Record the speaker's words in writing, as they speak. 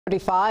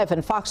35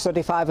 and Fox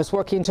 35 is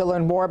working to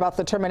learn more about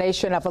the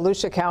termination of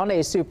Volusia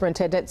County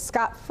Superintendent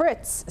Scott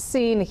Fritz,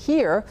 seen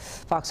here.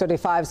 Fox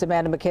 35's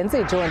Amanda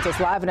McKenzie joins us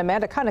live, and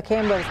Amanda, kind of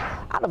came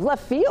out of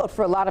left field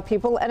for a lot of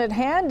people, and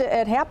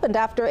it happened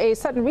after a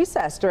sudden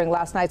recess during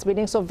last night's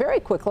meeting, so very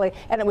quickly,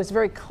 and it was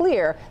very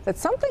clear that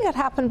something had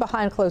happened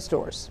behind closed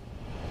doors.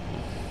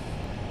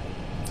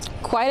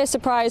 Quite a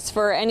surprise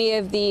for any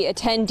of the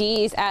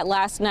attendees at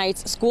last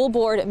night's school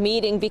board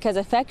meeting, because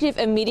effective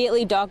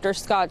immediately, Dr.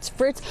 Scott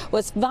Fritz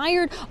was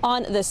fired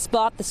on the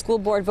spot. The school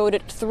board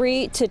voted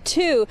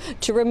 3-2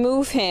 to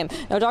remove him.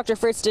 Now, Dr.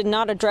 Fritz did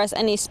not address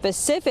any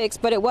specifics,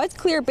 but it was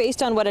clear,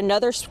 based on what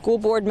another school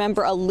board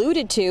member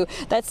alluded to,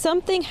 that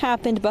something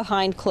happened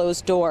behind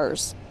closed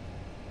doors.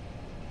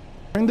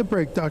 During the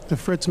break, Dr.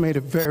 Fritz made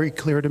it very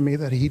clear to me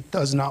that he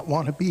does not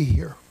want to be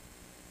here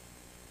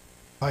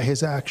by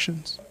his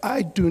actions.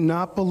 I do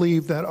not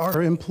believe that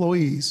our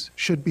employees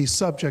should be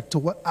subject to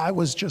what I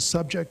was just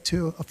subject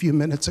to a few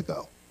minutes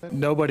ago.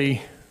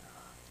 Nobody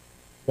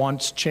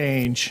wants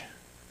change,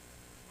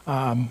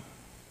 but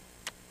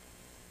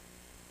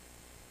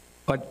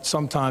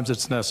sometimes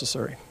it's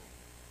necessary.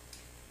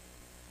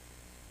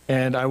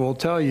 And I will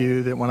tell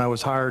you that when I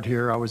was hired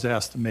here, I was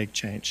asked to make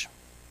change.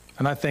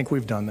 And I think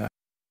we've done that.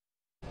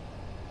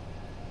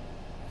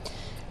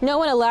 No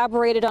one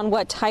elaborated on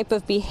what type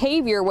of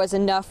behavior was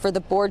enough for the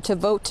board to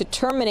vote to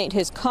terminate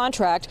his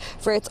contract.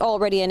 Fritz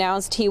already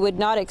announced he would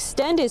not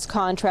extend his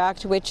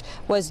contract, which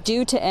was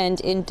due to end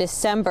in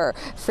December.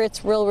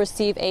 Fritz will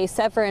receive a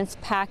severance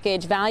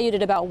package valued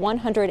at about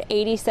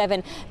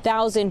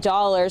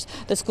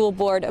 $187,000. The school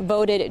board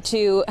voted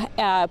to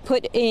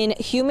put in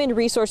Human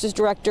Resources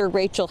Director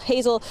Rachel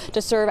Hazel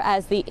to serve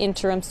as the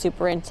interim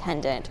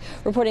superintendent.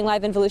 Reporting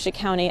live in Volusia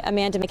County,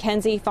 Amanda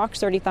McKenzie, Fox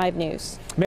 35 News.